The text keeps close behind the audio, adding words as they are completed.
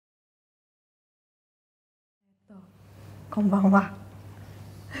こんばんは。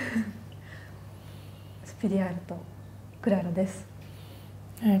スピリアールトクララです。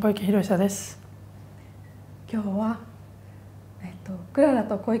小池浩央です。今日は、クララ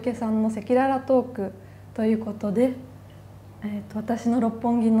と小池さんのせきららトークということで、私の六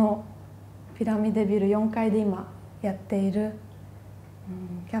本木のピラミデビル4階で今やっている、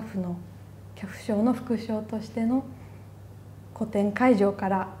CAF賞の副賞としての個展会場か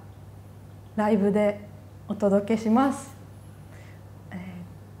らライブでお届けします。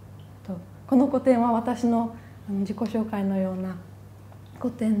この個展は私の自己紹介のような個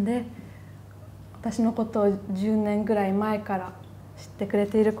展で、私のことを10年ぐらい前から知ってくれ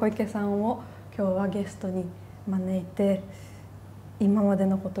ている小池さんを今日はゲストに招いて、今まで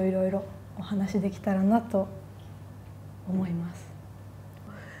のことをいろいろお話しできたらなと思います。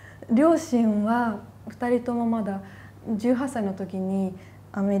両親は2人ともまだ18歳の時に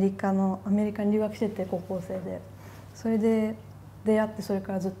アメリカに留学してて、高校生でそれで出会って、それ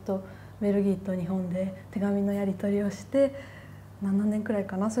からずっとベルギーと日本で手紙のやり取りをして7年くらい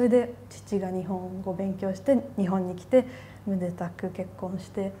かな。それで父が日本語を勉強して日本に来て、めでたく結婚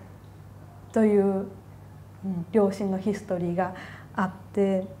してという、両親のヒストリーがあっ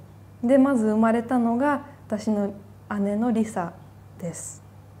て、でまず生まれたのが私の姉のリサです。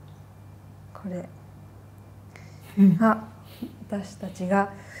これが私たちが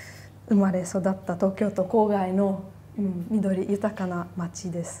生まれ育った東京都郊外の、緑豊かな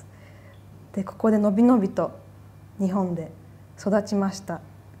町です。でここでのびのびと日本で育ちました。だ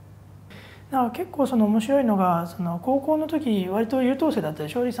から結構面白いのが、高校の時割と優等生だったで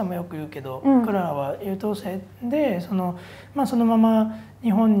しょ。リさんもよく言うけど、クララは優等生で、そのまま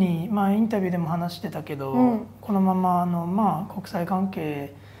日本に、インタビューでも話してたけど、このまま国際関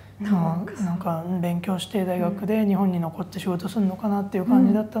係のなんか勉強して大学で日本に残って仕事するのかなっていう感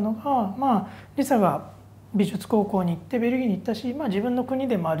じだったのが、リサが美術高校に行ってベルギーに行ったし、自分の国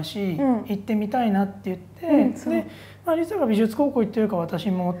でもあるし、行ってみたいなって言って、でリサが美術高校行ってるから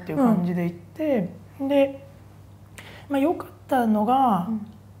私もっていう感じで行って、で、良かったのが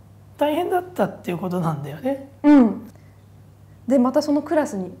大変だったっていうことなんだよね。でまたそのクラ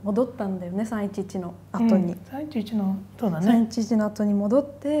スに戻ったんだよね、311の後に。311のそうだね。311の後に戻っ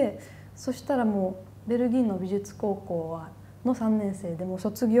て、そしたらもうベルギーの美術高校の3年生でも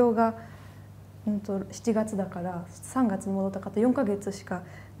卒業が7月だから3月に戻った方4ヶ月しか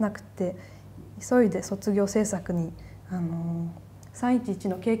なくて、急いで卒業制作に311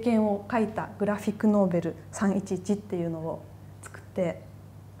の経験を書いたグラフィックノーベル311っていうのを作って、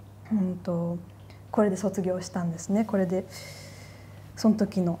これで卒業したんですね。これでその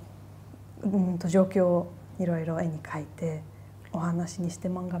時の状況をいろいろ絵に描いてお話にして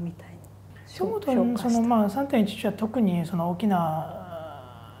漫画みたいに紹介した。3.11は特に大き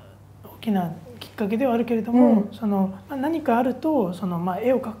なきっかけではあるけれども、何かあると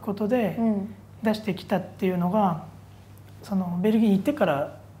絵を描くことで出してきたっていうのが、ベルギーに行ってか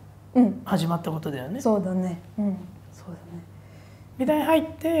ら始まったことだよね。そうだね。そうだね。美大入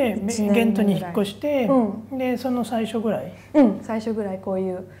ってゲントに引っ越して、でその最初ぐらい。最初ぐらいこう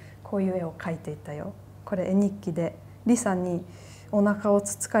いう絵を描いていたよ。これ絵日記でリサにお腹を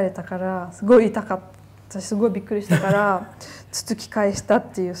つつかれたからすごい痛かった。私すごいびっくりしたからつつき返したっ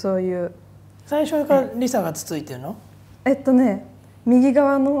ていう、そういう。最初からリサがつついてるの？右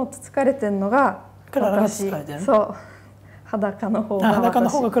側のつつかれてるのがクララがつつかれてるの？そう。裸の方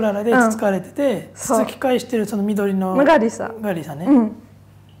がクララでつつかれてて、つつき返してるその緑のがリサね。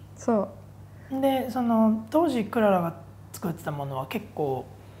そう。で当時クララが作ってたものは結構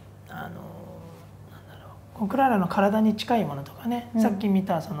クララの体に近いものとかね、さっき見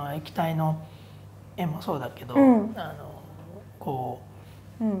た液体の絵もそうだけど、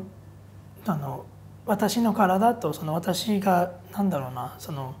私の体と私が多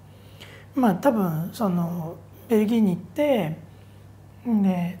分ベルギーに行って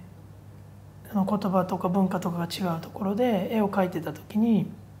で言葉とか文化とかが違うところで絵を描いてた時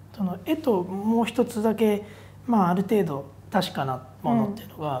に、絵ともう一つだけある程度確かなものっていう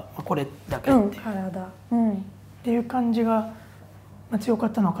のが、これだけっていう、っていう感じが強か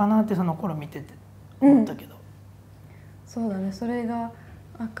ったのかなってその頃見てて思ったけど。そうだね。それが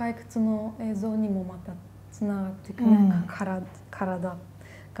赤い靴の映像にもまたつながっていくね。体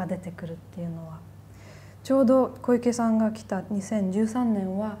が出てくるっていうのは。ちょうど小池さんが来た2013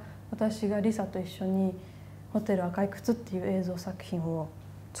年は、私がリサと一緒に「ホテル赤い靴」っていう映像作品を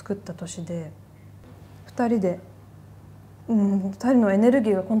作った年で、2人のエネル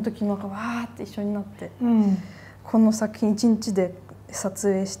ギーがこの時わーって一緒になって、この作品1日で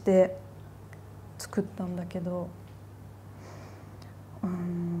撮影して作ったんだけど、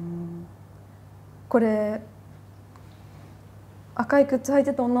これ赤い靴履い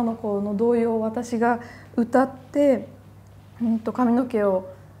てた女の子の童謡を私が歌って、髪の毛を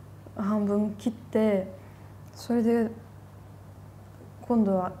半分切って、それで今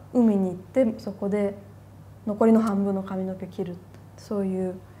度は海に行ってそこで残りの半分の髪の毛切る、そうい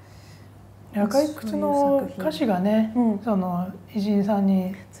う赤い靴の歌詞がね、その偉人さん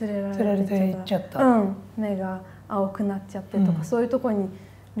に連れられていっちゃった、目が青くなっちゃってとか、そういうところに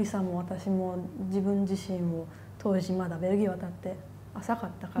リサも私も自分自身を当時まだベルギー渡って浅かっ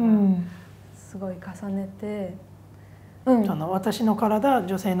たから、すごい重ねて、その私の体、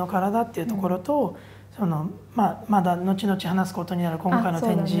女性の体っていうところと、そのまだ後々話すことになる今回の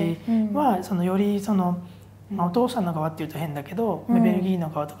展示は、そのよりその、お父さんの側っていうと変だけど、ベルギーの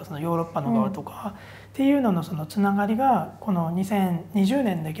側とかそのヨーロッパの側とかっていうののそのつながりが、この2020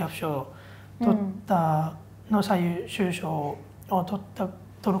年でギャフ賞を取ったの最優秀賞を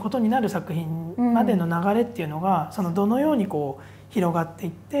取ることになる作品までの流れっていうのが、そのどのようにこう広がってい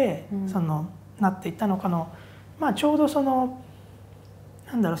って、そのなっていったのかの、ちょうどその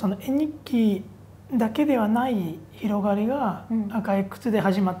なんだろう、その絵日記だけではない広がりが赤い靴で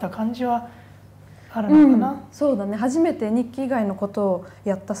始まった感じはあるのかな。そうだね、初めて日記以外のことを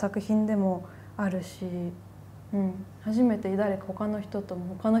やった作品でもあるし、初めて誰か他の人と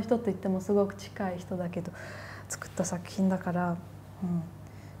言ってもすごく近い人だけど作った作品だから、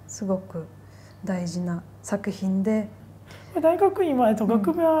すごく大事な作品で。大学院は、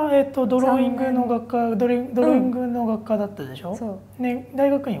学部は、ドローイングの学科、ドローイングの学科だったでしょ。ね、大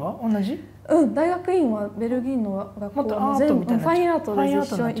学院は同じ？大学院はベルギーの学校は全部ファインアート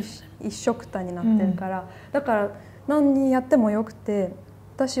で一緒くたになってるから、だから何やってもよくて、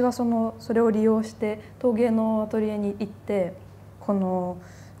私はそれを利用して陶芸のアトリエに行って、この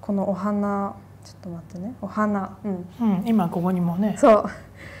お花、ちょっと待ってね、お花、今ここにもね、そう、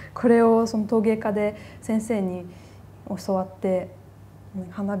これをその陶芸家で先生に教わって、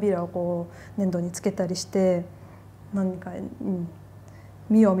花びらをこう粘土につけたりして、何か、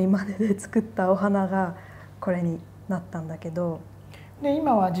見よう見まねで作ったお花がこれになったんだけど、で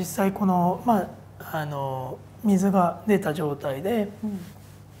今は実際この、水が出た状態で、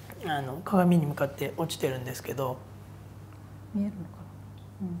鏡に向かって落ちてるんですけど、見えるのか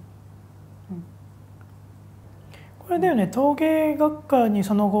な。これだよね、陶芸学科に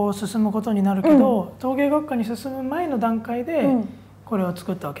その後進むことになるけど、陶芸学科に進む前の段階でこれを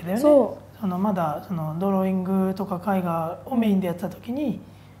作ったわけだよね。そのまだそのドローイングとか絵画をメインでやってた時に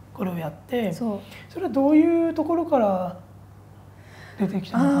これをやって、それはどういうところから出て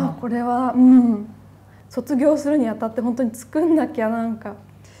きたのかな。これは、卒業するにあたって本当に作んなきゃ、なんか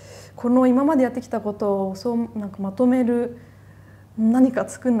この今までやってきたことをなんかまとめる何か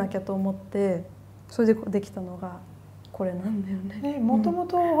作んなきゃと思って、それでできたのがこれなんだよね。もとも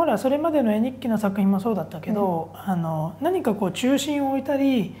とほらそれまでの絵日記の作品もそうだったけど、何かこう中心を置いた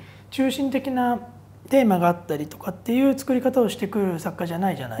り中心的なテーマがあったりとかっていう作り方をしてくる作家じゃ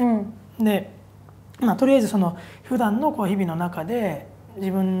ないじゃない。で、とりあえずその普段のこう日々の中で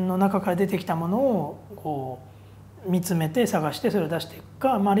自分の中から出てきたものをこう見つめて探してそれを出していく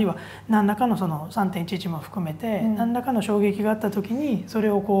か、あるいは何らかのその 3.11 も含めて何らかの衝撃があった時にそれ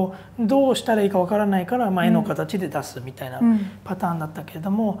をこうどうしたらいいかわからないから絵の形で出すみたいなパターンだったけれ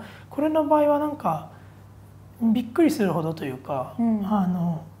ども、これの場合はなんかびっくりするほどというか、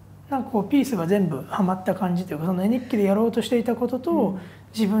なんかこうピースが全部はまった感じというか、その絵日記でやろうとしていたことと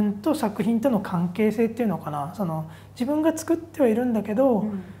自分と作品との関係性っていうのかな、その自分が作ってはいるんだけど、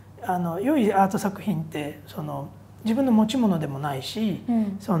良いアート作品ってその自分の持ち物でもないし、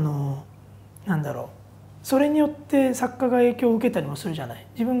そのなんだろう、それによって作家が影響を受けたりもするじゃない。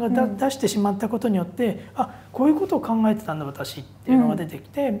自分が出してしまったことによってこういうことを考えてたんだ私っていうのが出てき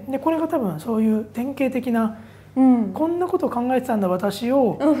て、でこれが多分そういう典型的な、こんなことを考えてたんだ私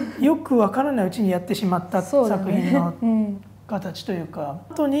をよくわからないうちにやってしまった作品の形というか、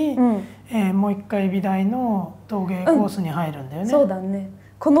後に、もう一回美大の陶芸コースに入るんだよね。そうだね。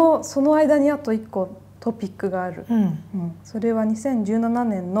その間にあと一個トピックがある。それは2017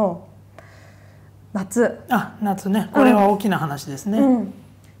年の夏。夏ね。これは大きな話ですね。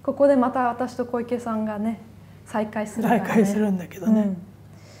ここでまた私と小池さんがね再会するからね。再会するんだけどね。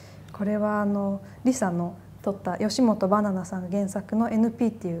これはリサの撮った吉本ばななさんが原作の NP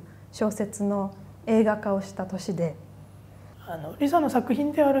っていう小説の映画化をした年で、リサの作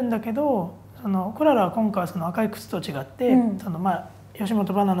品ではあるんだけど、クララは今回はその赤い靴と違って、吉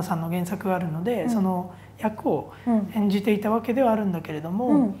本ばななさんの原作があるので、その役を演じていたわけではあるんだけれど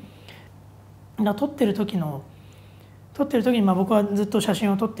も、撮ってる時に僕はずっと写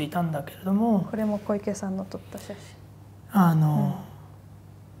真を撮っていたんだけれども、これも小池さんの撮った写真。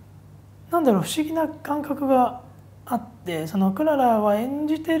なんだろう、不思議な感覚があって、そのクララは演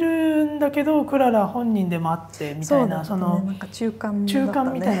じてるんだけどクララ本人でもあってみたいな、そのなんか中間み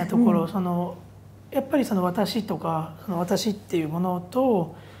たいなところ、やっぱりその私とかその私っていうもの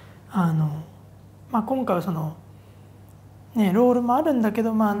と今回はそのねロールもあるんだけ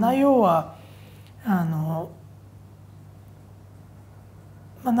ど、内容は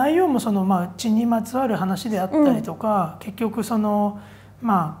内容もその血にまつわる話であったりとか、結局その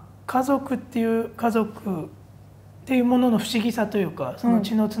家族っていうものの不思議さというか、その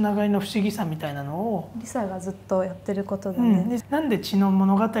血のつながりの不思議さみたいなのをリサがずっとやってることだね。なんで血の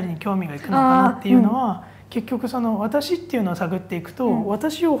物語に興味がいくのかなっていうのは、結局その私っていうのを探っていくと、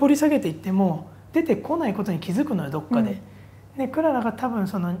私を掘り下げていっても出てこないことに気づくのよ、どっかで。でクララが多分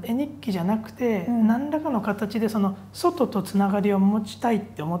その絵日記じゃなくて、何らかの形でその外とつながりを持ちたいっ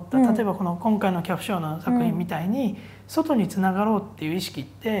て思った、例えばこの今回のキャフ賞の作品みたいに外につながろうっていう意識っ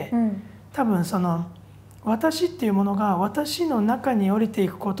て、多分その私っていうものが私の中に降りてい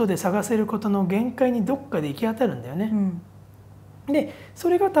くことで探せることの限界にどっかで行き当たるんだよね。でそ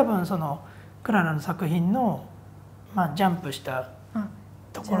れが多分そのクララの作品の、ジャンプした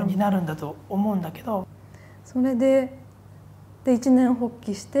ところになるんだと思うんだけど、それで一年発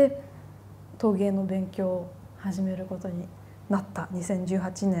起して陶芸の勉強を始めることになった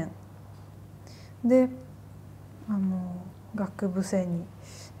2018年で学部生に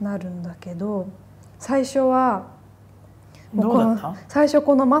なるんだけど、最初はどうだった？最初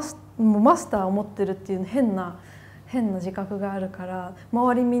このマスターを持ってるっていう変な自覚があるから、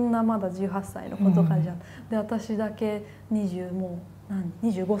周りみんなまだ18歳の子とかじゃん、で私だけ25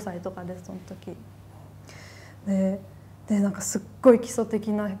歳とかでその時でなんかすっごい基礎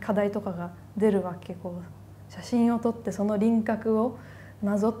的な課題とかが出るわけ。写真を撮ってその輪郭を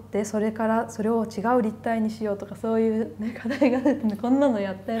なぞってそれからそれを違う立体にしようとか、そういう、課題が出て、こんなの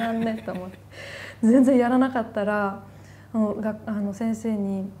やってらんねえと思って全然やらなかったら先生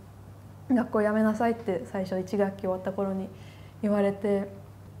に「学校辞めなさい」って最初1学期終わった頃に言われて、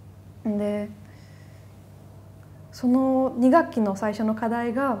でその2学期の最初の課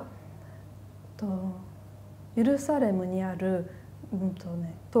題がエルサレムにある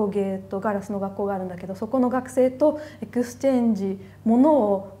陶芸とガラスの学校があるんだけど、そこの学生とエクスチェンジ、物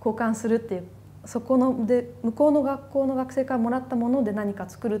を交換するっていう、向こうの学校の学生からもらったもので何か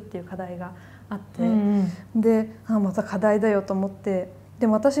作るっていう課題があって、でまた課題だよと思って、で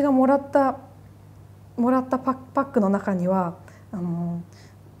も私がもらったパックの中には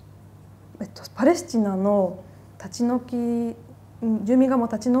パレスチナの立ち退き住民がもう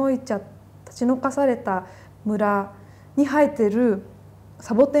立ち退かされた村に生えてる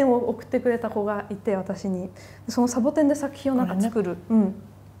サボテンを送ってくれた子がいて、私にそのサボテンで作品を作る、っ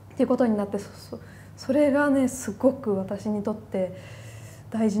ていうことになって、それがねすごく私にとって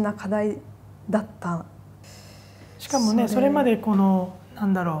大事な課題だった。しかもねそれまでこの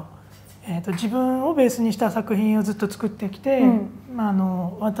自分をベースにした作品をずっと作ってきて、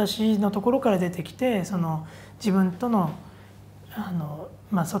私のところから出てきて、その自分との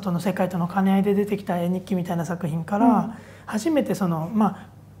外の世界との兼ね合いで出てきた絵日記みたいな作品から、初めてその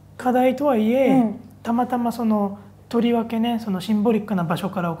課題とはいえ、たまたまそのとりわけねそのシンボリックな場所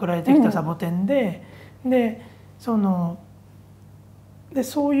から送られてきたサボテンで、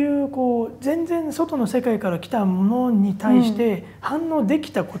そういう全然外の世界から来たものに対して反応で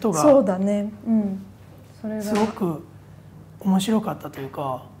きたことが、そうだね、それがすごく面白かったという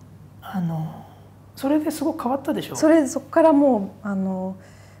か、それですごく変わったでしょ。そこからもう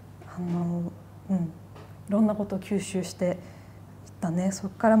いろんなことを吸収していったね。そこ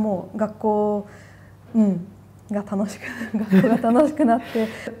からもう学校が楽しくなって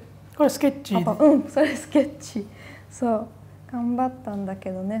これスケッチ、それスケッチ、そう頑張ったんだ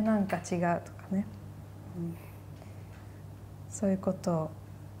けどね、なんか違うとかね、そういうこと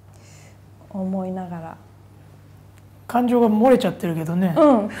を思いながら、感情が漏れちゃってるけどね、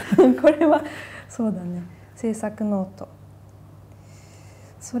これはそうだね、制作ノート。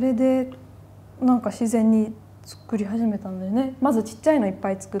それでなんか自然に作り始めたんだよね。まずちっちゃいのいっ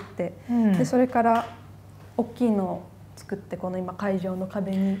ぱい作って、でそれから大きいのを作って、この今会場の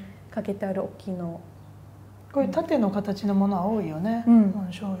壁にかけてある大きいのを、こういう縦の形のものは多いよね、紋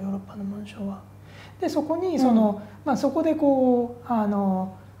章、ヨーロッパの紋章は。でそこにそこで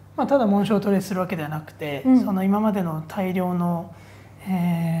ただ紋章をトレースするわけではなくて、その今までの大量の、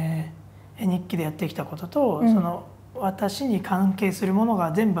絵日記でやってきたことと、その私に関係するもの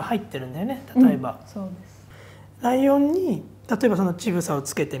が全部入ってるんだよね。例えば、そうです、ライオンに例えばその乳房を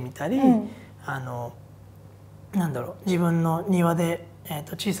つけてみたり、自分の庭で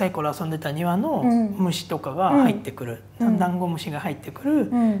小さい頃遊んでた庭の虫とかが入ってくる、ダンゴムシが入ってく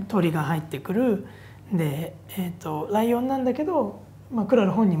る、鳥が入ってくる、で、ライオンなんだけど、クラ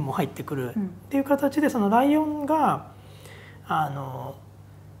ラ本人も入ってくるっていう形で、そのライオンが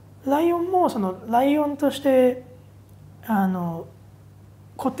ライオンもそのライオンとして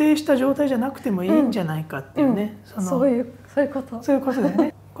固定した状態じゃなくてもいいんじゃないかっていうね、そういうことだよ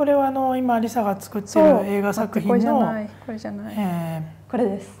ね。これは今リサが作ってる映画作品のこれじゃない、これ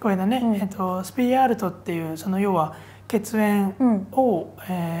です。これだね、スピリアールトっていうその要は血縁を、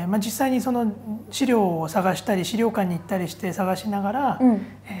実際にその資料を探したり資料館に行ったりして探しながら、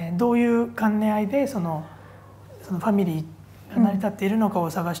どういう関連合いでそのファミリーが成り立っているのかを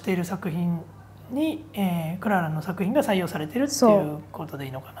探している作品に、クララの作品が採用されているっていうことでい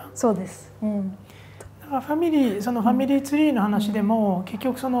いのかな。そうです、だからファミリーツリーの話でも、結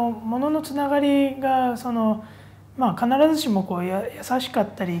局そのもののつながりが必ずしも優しかっ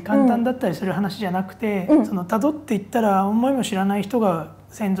たり簡単だったりする話じゃなくて、辿っていったら思いも知らない人が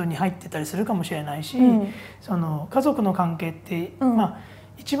先祖に入ってたりするかもしれないし、その家族の関係って、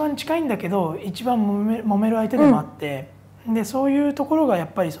一番近いんだけど一番揉める相手でもあって、でそういうところがやっ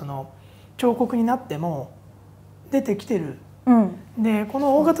ぱりその彫刻になっても出てきてる。でこ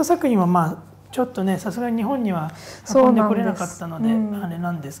の大型作品はちょっとねさすがに日本には運んでこれなかったのであれ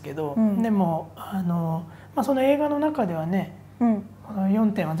なんですけど、でもその映画の中ではね、この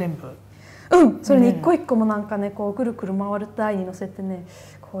4点は全部、それに一個一個もなんかねこうぐるぐる回る台に乗せてね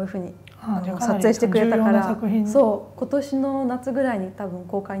こういうふうに撮影してくれたから、そう今年の夏ぐらいに多分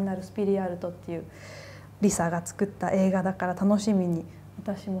公開になる「スピリアールト」っていうリサが作った映画だから楽しみに、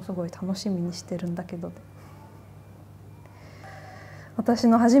私もすごい楽しみにしてるんだけど、私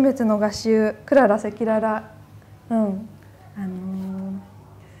の初めての画集「クララ赤裸々」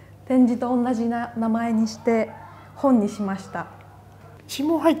展示と同じ名前にして本にしました。詩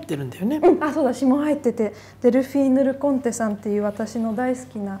も入ってるんだよね。そうだ、詩も入ってて、デルフィーヌ・ルコンテさんっていう私の大好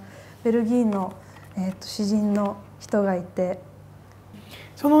きなベルギーの、詩人の人がいて、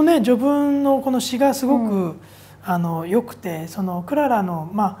そのね序文のこの詩がすごく、良くて、そのクララの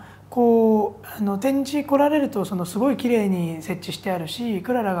展示来られるとすごい綺麗に設置してあるし、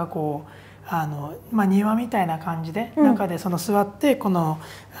クララが庭みたいな感じで中で座ってこの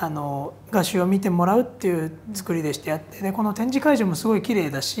画集を見てもらうっていう作りでしてあって、でこの展示会場もすごい綺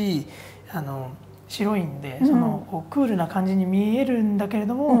麗だし白いんでクールな感じに見えるんだけれ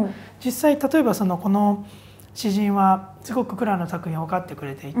ども、実際例えばこの詩人はすごくクララの作品を分かってく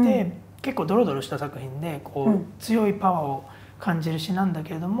れていて、結構ドロドロした作品で強いパワーを感じる詩なんだ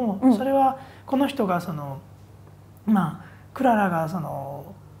けれども、それはこの人がクララが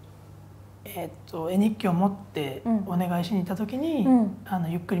絵日記を持ってお願いしに行った時に、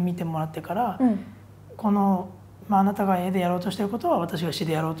ゆっくり見てもらってから、この、あなたが絵でやろうとしていることは私が詩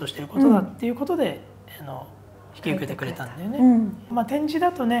でやろうとしていることだっていうことで、引き受けてくれたんだよね。展示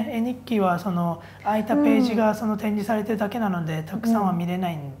だとね絵日記は空いたページが展示されてるだけなのでたくさんは見れ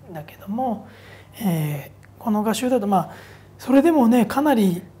ないんだけども、この画集だとそれでもねかな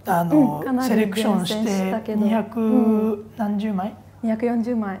りセレクションして200何十枚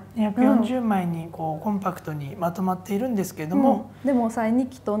240枚にコンパクトにまとまっているんですけれども、でも絵日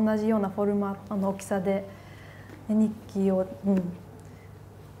記と同じようなフォルマットの大きさで絵日記を、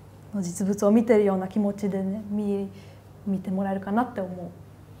の実物を見てるような気持ちでね見てもらえるかなって思う。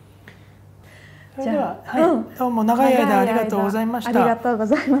それでは、どうも長い間ありがとうございました。ありがとうご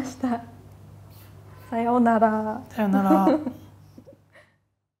ざいました。さようなら。さようなら。